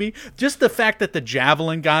kidding me? Just the fact that the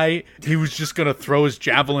javelin guy, he was just going to throw his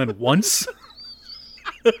javelin once.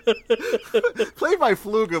 Played by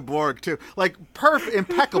Fluga Borg, too. Like,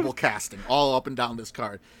 impeccable casting all up and down this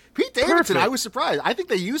card. Pete Davidson, I was surprised. I think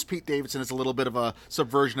they used Pete Davidson as a little bit of a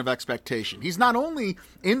subversion of expectation. He's not only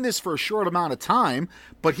in this for a short amount of time,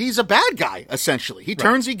 but he's a bad guy, essentially. He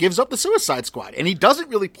gives up the Suicide Squad, and he doesn't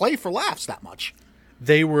really play for laughs that much.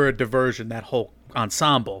 They were a diversion, that whole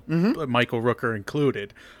ensemble, Michael Rooker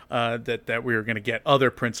included, that we were going to get other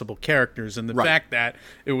principal characters. And the fact that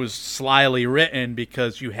it was slyly written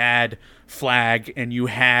because you had Flag and you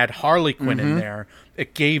had Harley Quinn in there,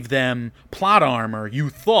 it gave them plot armor, you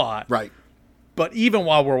thought. Right. But even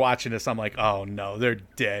while we're watching this, I'm like, oh no, they're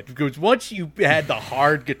dead. Because once you had the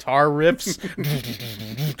hard guitar riffs,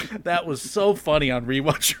 that was so funny on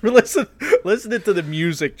rewatch. Listening to the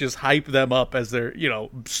music just hype them up as they're,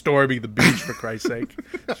 storming the beach, for Christ's sake.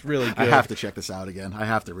 It's really good. I have to check this out again. I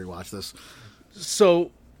have to rewatch this.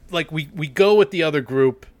 So, like, we go with the other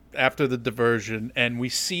group after the diversion, and we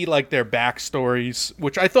see, like, their backstories,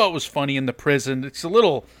 which I thought was funny in the prison. It's a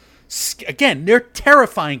little... Again, they're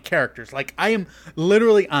terrifying characters. Like, I am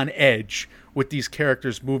literally on edge with these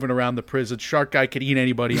characters moving around the prison. Shark Guy could eat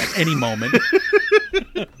anybody at any moment.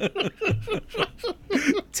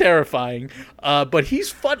 Terrifying. But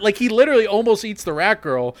he's fun. Like, he literally almost eats the Rat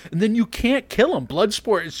Girl, and then you can't kill him.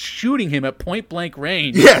 Bloodsport is shooting him at point-blank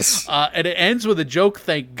range. Yes! And it ends with a joke,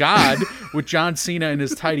 thank God, with John Cena and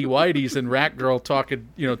his tidy whities and Rat Girl talking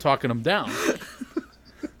him down.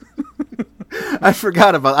 I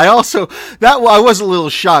forgot about. I was a little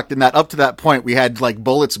shocked in that up to that point we had like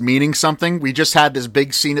bullets meaning something. We just had this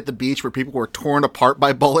big scene at the beach where people were torn apart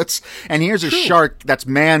by bullets, and here's a shark that's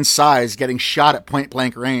man size getting shot at point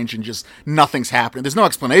blank range, and just nothing's happening. There's no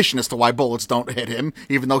explanation as to why bullets don't hit him,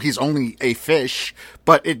 even though he's only a fish,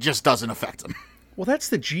 but it just doesn't affect him. Well, that's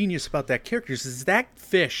the genius about that character is that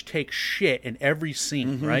fish takes shit in every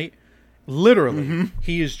scene, right? Literally,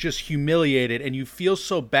 he is just humiliated, and you feel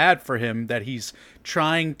so bad for him that he's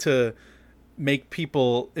trying to make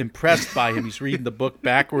people impressed by him. He's reading the book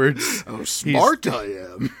backwards. Oh, smart I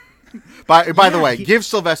am. By the way, give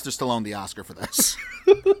Sylvester Stallone the Oscar for this.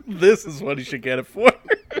 This is what he should get it for.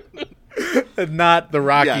 And not the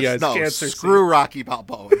Rocky cancer. scene. Screw Rocky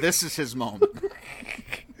Balboa. This is his moment.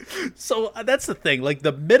 So that's the thing. Like,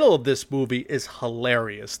 the middle of this movie is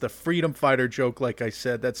hilarious. The freedom fighter joke, like I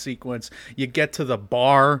said, that sequence. You get to the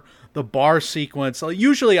bar sequence.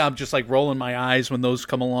 Usually I'm just like rolling my eyes when those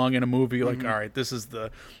come along in a movie. Like, all right, this is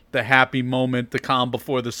the happy moment, the calm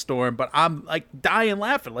before the storm. But I'm like dying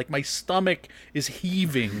laughing. Like, my stomach is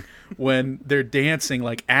heaving when they're dancing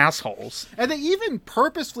like assholes. And they even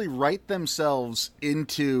purposefully write themselves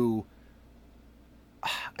into,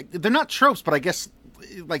 they're not tropes, but I guess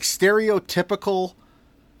like stereotypical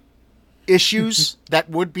issues that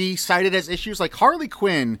would be cited as issues. Like, Harley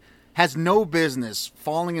Quinn has no business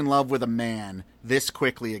falling in love with a man this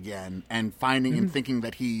quickly again and finding and thinking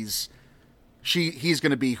that he's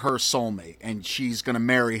going to be her soulmate and she's going to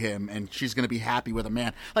marry him and she's going to be happy with a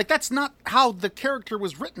man. Like, that's not how the character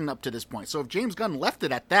was written up to this point. So if James Gunn left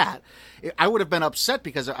it at that, I would have been upset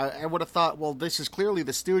because I would have thought, well, this is clearly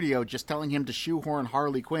the studio just telling him to shoehorn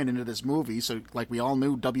Harley Quinn into this movie. So, like we all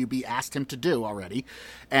knew WB asked him to do already,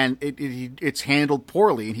 and it's handled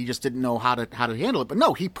poorly and he just didn't know how to handle it. But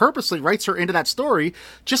no, he purposely writes her into that story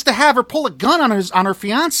just to have her pull a gun on her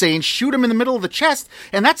fiance and shoot him in the middle of the chest.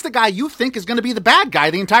 And that's the guy you think is going to be the bad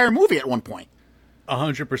guy the entire movie at one point.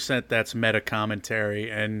 100% that's meta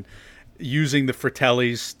commentary, and using the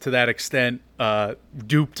Fratellis to that extent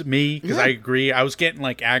duped me, because I agree. I was getting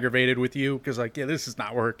like aggravated with you because, like, yeah, this is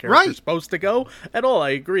not where her character's supposed to go at all.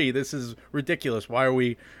 I agree. This is ridiculous. Why are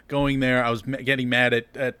we going there? I was getting mad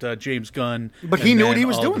at James Gunn. But he knew what he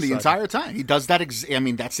was doing the entire time. He does that. I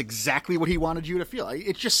mean, that's exactly what he wanted you to feel.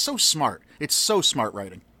 It's just so smart. It's so smart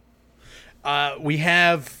writing. We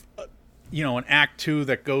have, an Act 2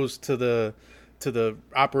 that goes to the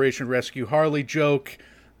Operation Rescue Harley joke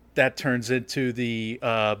that turns into the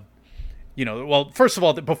well, first of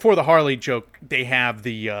all, before the Harley joke, they have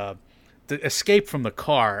the escape from the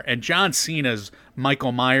car, and John Cena's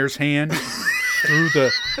Michael Myers hand through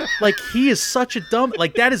the, like, he is such a dumb,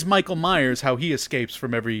 like, that is Michael Myers, how he escapes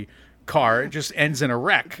from every car. It just ends in a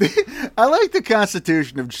wreck. I like the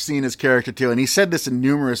constitution of Cena's character too, and he said this in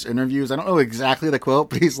numerous interviews. I don't know exactly the quote,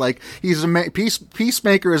 but he's like,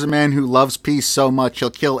 peacemaker is a man who loves peace so much he'll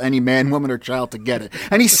kill any man, woman, or child to get it.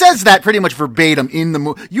 And he says that pretty much verbatim in the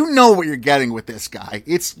movie. You know what you're getting with this guy.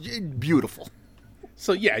 It's beautiful.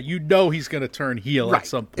 So yeah, he's going to turn heel at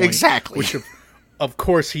some point. Exactly. Which of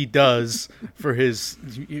course he does for his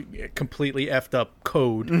completely effed up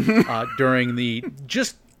code during the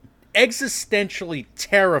just existentially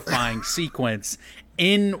terrifying sequence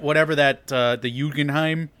in whatever that the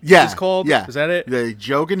Jugendheim is called. Yeah. Is that it? The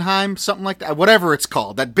Jogenheim, something like that. Whatever it's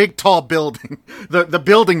called. That big tall building. The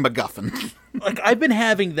building MacGuffin. Like, I've been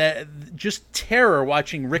having that just terror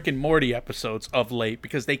watching Rick and Morty episodes of late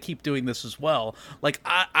because they keep doing this as well. Like,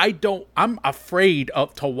 I'm afraid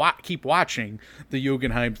of keep watching the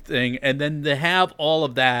Jugendheim thing, and then to have all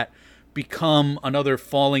of that become another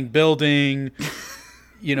falling building.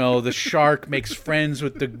 The shark makes friends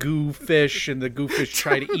with the goo fish, and the goo fish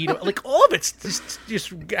try to eat it. Like, all of it's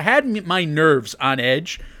just had my nerves on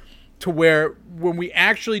edge to where when we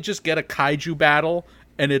actually just get a kaiju battle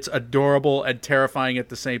and it's adorable and terrifying at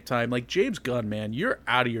the same time. Like, James Gunn, man, you're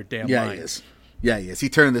out of your damn mind. He is. Yeah, he is. He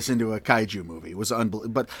turned this into a kaiju movie. It was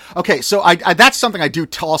unbelievable. But, okay, so I that's something I do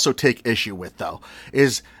also take issue with, though,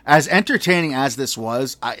 is as entertaining as this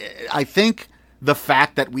was, I think the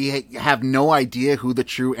fact that we have no idea who the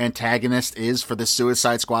true antagonist is for the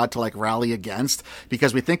Suicide Squad to, like, rally against,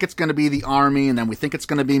 because we think it's going to be the army, and then we think it's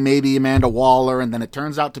going to be maybe Amanda Waller, and then it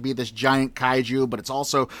turns out to be this giant kaiju, but it's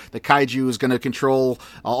also the kaiju is going to control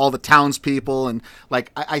all the townspeople, and,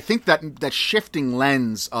 like, I think that shifting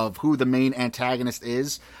lens of who the main antagonist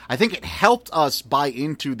is, I think it helped us buy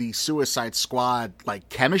into the Suicide Squad, like,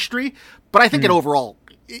 chemistry, but I think it overall,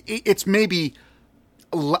 it's maybe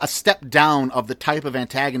a step down of the type of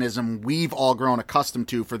antagonism we've all grown accustomed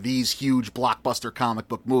to for these huge blockbuster comic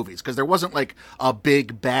book movies. Because there wasn't like a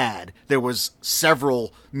big bad. There was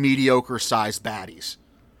several mediocre-sized baddies.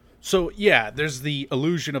 So, yeah, there's the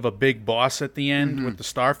illusion of a big boss at the end with the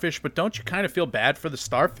starfish, but don't you kind of feel bad for the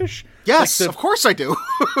starfish? Yes, of course I do.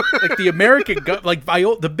 Like, the American,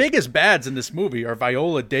 the biggest bads in this movie are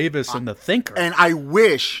Viola Davis and the Thinker. And I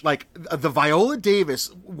wish, like, the Viola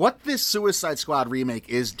Davis, what this Suicide Squad remake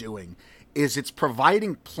is doing is it's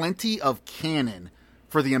providing plenty of canon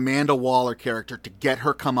for the Amanda Waller character to get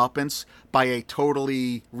her comeuppance by a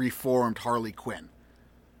totally reformed Harley Quinn.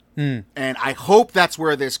 And I hope that's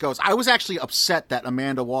where this goes. I was actually upset that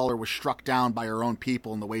Amanda Waller was struck down by her own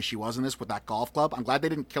people in the way she was in this with that golf club. I'm glad they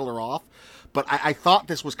didn't kill her off. But I thought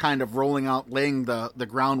this was kind of laying the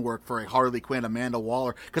groundwork for a Harley Quinn, Amanda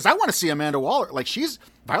Waller. Because I want to see Amanda Waller. Like,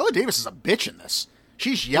 Viola Davis is a bitch in this.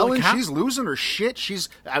 She's yelling. Well, she's losing her shit.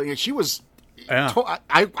 She was. Yeah.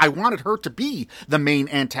 I wanted her to be the main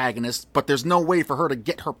antagonist, but there's no way for her to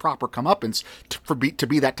get her proper comeuppance to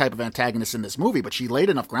be that type of antagonist in this movie. But she laid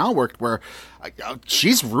enough groundwork where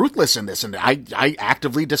she's ruthless in this, and I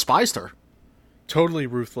actively despised her. Totally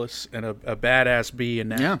ruthless and a badass bee in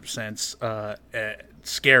that sense.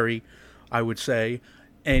 Scary, I would say.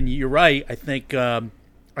 And you're right. I think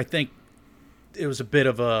it was a bit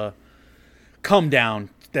of a come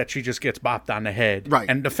down that she just gets bopped on the head. Right.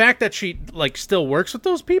 And the fact that she still works with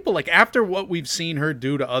those people, after what we've seen her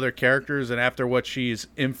do to other characters and after what she's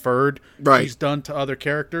inferred she's done to other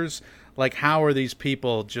characters, how are these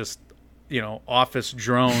people just, office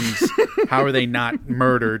drones? How are they not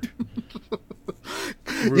murdered?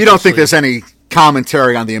 You don't think there's any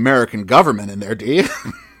commentary on the American government in there, do you?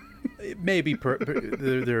 Maybe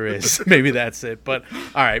there is. Maybe that's it. But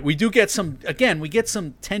all right, we get some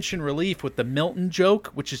tension relief with the Milton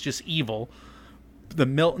joke, which is just evil. The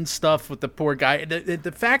Milton stuff with the poor guy.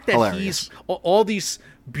 The fact that Hilarious. he's all these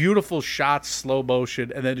beautiful shots, slow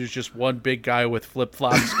motion, and then there's just one big guy with flip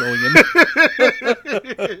flops going in.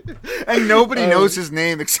 And nobody knows his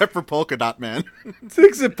name except for Polka Dot Man.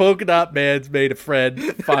 Except Polka Dot Man's made a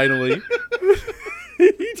friend finally.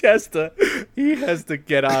 He has to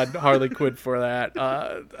get on Harley Quinn for that.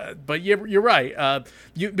 But you're right.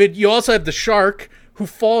 But you also have the shark who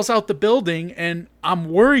falls out the building, and I'm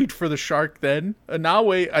worried for the shark then.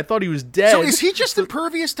 Nawe, I thought he was dead. So is he just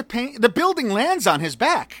impervious to pain? The building lands on his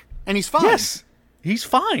back, and he's fine. Yes, he's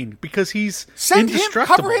fine because he's Send him,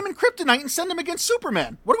 indestructible. cover him in kryptonite and send him against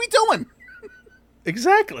Superman. What are we doing?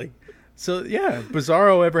 Exactly. So yeah,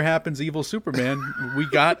 Bizarro ever happens, evil Superman. We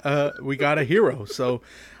got a hero. So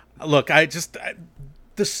look,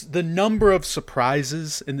 the number of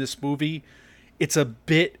surprises in this movie, it's a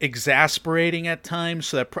bit exasperating at times.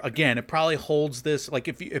 So that again, it probably holds this.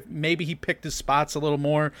 If maybe he picked his spots a little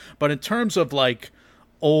more, but in terms of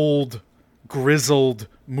old grizzled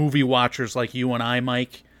movie watchers like you and I,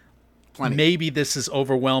 Mike, maybe this is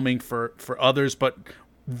overwhelming for others, but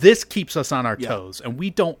this keeps us on our toes, and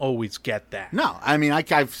we don't always get that. No, I mean,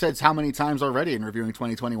 I've said how many times already in reviewing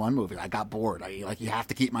 2021 movies, I got bored. You have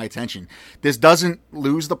to keep my attention. This doesn't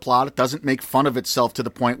lose the plot. It doesn't make fun of itself to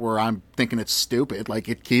the point where I'm thinking it's stupid.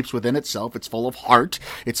 It keeps within itself. It's full of heart.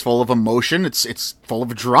 It's full of emotion. It's full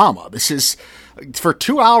of drama. This is, for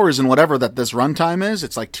 2 hours and whatever that this runtime is,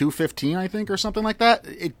 it's 2:15, I think, or something like that.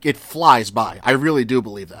 It flies by. I really do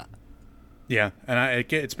believe that. Yeah, and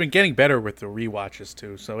it's been getting better with the rewatches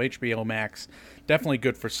too. So HBO Max, definitely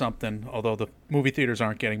good for something. Although the movie theaters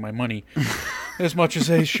aren't getting my money as much as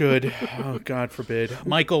they should. Oh, God forbid.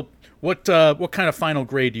 Michael, what kind of final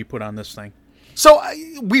grade do you put on this thing? So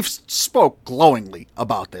we've spoke glowingly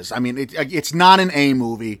about this. I mean, it's not an A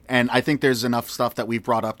movie, and I think there's enough stuff that we've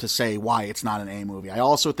brought up to say why it's not an A movie. I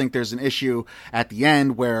also think there's an issue at the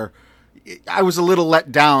end where I was a little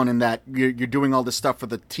let down in that you're doing all this stuff for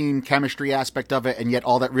the team chemistry aspect of it, and yet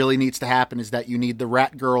all that really needs to happen is that you need the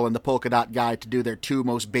rat girl and the polka dot guy to do their two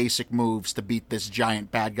most basic moves to beat this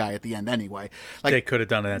giant bad guy at the end anyway. They could have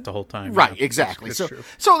done that the whole time. Right, yeah. exactly. It's so true.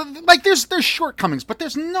 there's shortcomings, but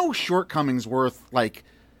there's no shortcomings worth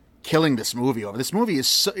killing this movie over. This movie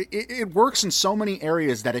is it works in so many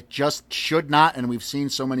areas that it just should not, and we've seen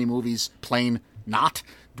so many movies plain not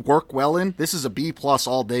work well in. This is a B+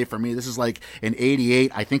 all day for me. This is an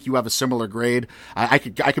 88. I think you have a similar grade. I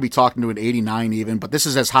could be talking to an 89 even, but this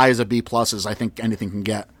is as high as a B+ as I think anything can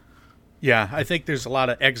get. Yeah, I think there's a lot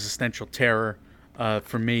of existential terror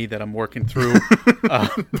for me that I'm working through.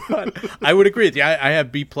 But I would agree with you. I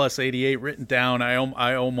have B+ 88 written down.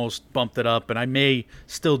 I almost bumped it up, and I may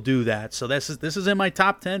still do that. So this is in my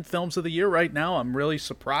top 10 films of the year right now. I'm really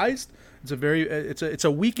surprised. It's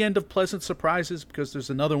a weekend of pleasant surprises because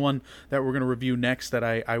there's another one that we're going to review next that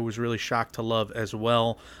I was really shocked to love as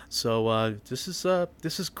well. So this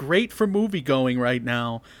is great for movie going right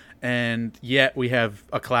now, and yet we have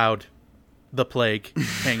a cloud, the plague,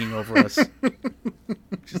 hanging over us.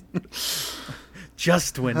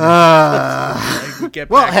 Just when we get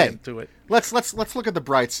back into it. Let's look at the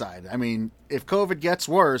bright side. I mean, if COVID gets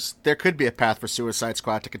worse, there could be a path for Suicide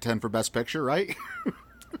Squad to contend for Best Picture, right?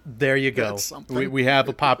 There you go. We have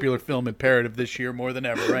a popular film imperative this year more than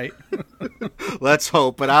ever, right? Let's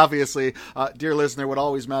hope. But obviously, dear listener, what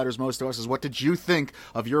always matters most to us is what did you think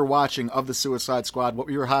of your watching of the Suicide Squad? What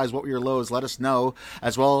were your highs? What were your lows? Let us know,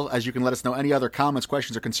 as well as you can let us know any other comments,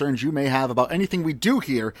 questions, or concerns you may have about anything we do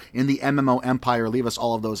here in the MMO Empire. Leave us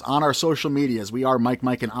all of those on our social medias. We are Mike,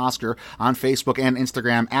 and Oscar on Facebook and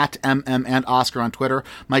Instagram, at MM and Oscar on Twitter,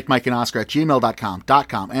 Mike, and Oscar at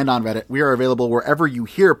gmail.com, and on Reddit. We are available wherever you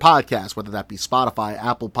hear hear podcasts, whether that be Spotify,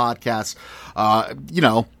 Apple Podcasts,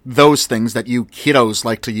 those things that you kiddos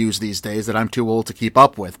like to use these days that I'm too old to keep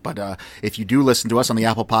up with. But if you do listen to us on the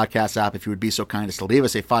Apple Podcasts app, if you would be so kind as to leave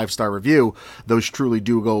us a 5-star review, those truly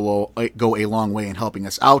do go a long way in helping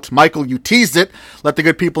us out. Michael, you teased it. Let the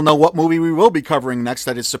good people know what movie we will be covering next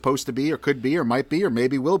that is supposed to be or could be or might be or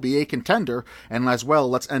maybe will be a contender. And as well,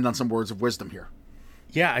 let's end on some words of wisdom here.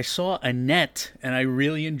 Yeah, I saw Annette, and I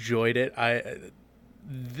really enjoyed it.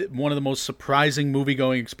 One of the most surprising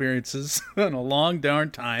movie-going experiences in a long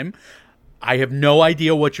darn time. I have no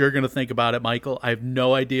idea what you're going to think about it, Michael. I have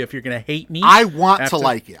no idea if you're going to hate me. I want to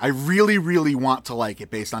like it. I really, really want to like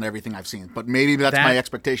it based on everything I've seen. But maybe that's my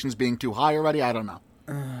expectations being too high already. I don't know.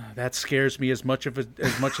 That scares me as much as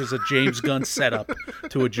a James Gunn setup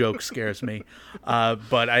to a joke scares me.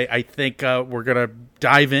 But I think we're going to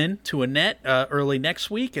dive into Annette early next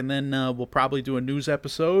week, and then we'll probably do a news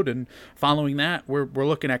episode. And following that, we're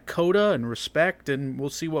looking at Coda and Respect, and we'll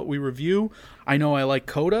see what we review. I know I like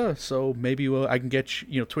Coda, so maybe I can get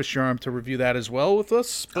twist your arm to review that as well with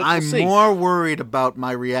us. But I'm more worried about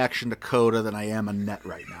my reaction to Coda than I am Annette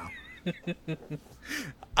right now.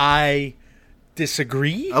 I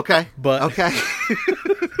disagree. Okay. But okay.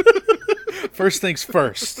 First things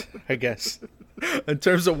first, I guess. In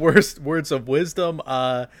terms of words of wisdom,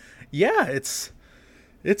 it's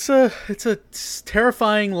a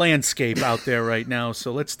terrifying landscape out there right now.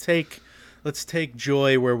 So let's take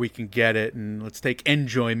joy where we can get it, and let's take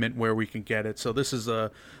enjoyment where we can get it. So this is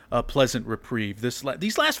a pleasant reprieve.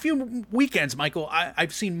 These last few weekends, Michael,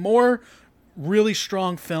 I've seen more really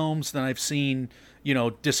strong films than I've seen,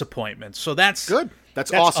 disappointments. So that's good.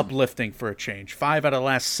 That's awesome. Uplifting for a change. 5 out of the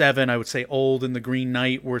last 7, I would say Old and The Green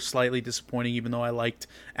Knight were slightly disappointing, even though I liked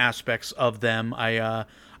aspects of them. I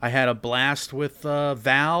had a blast with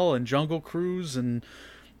Val and Jungle Cruise and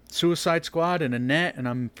Suicide Squad and Annette, and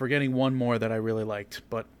I'm forgetting one more that I really liked.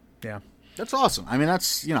 But yeah, that's awesome. I mean,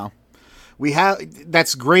 that's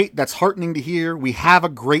that's great. That's heartening to hear. We have a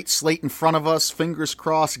great slate in front of us. Fingers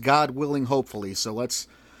crossed, God willing, hopefully. So let's,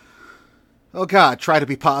 try to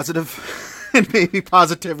be positive. And maybe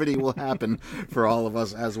positivity will happen for all of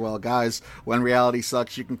us as well. Guys, when reality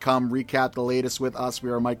sucks, you can come recap the latest with us.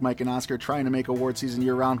 We are Mike, and Oscar, trying to make award season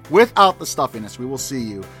year-round without the stuffiness. We will see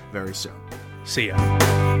you very soon. See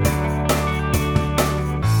ya.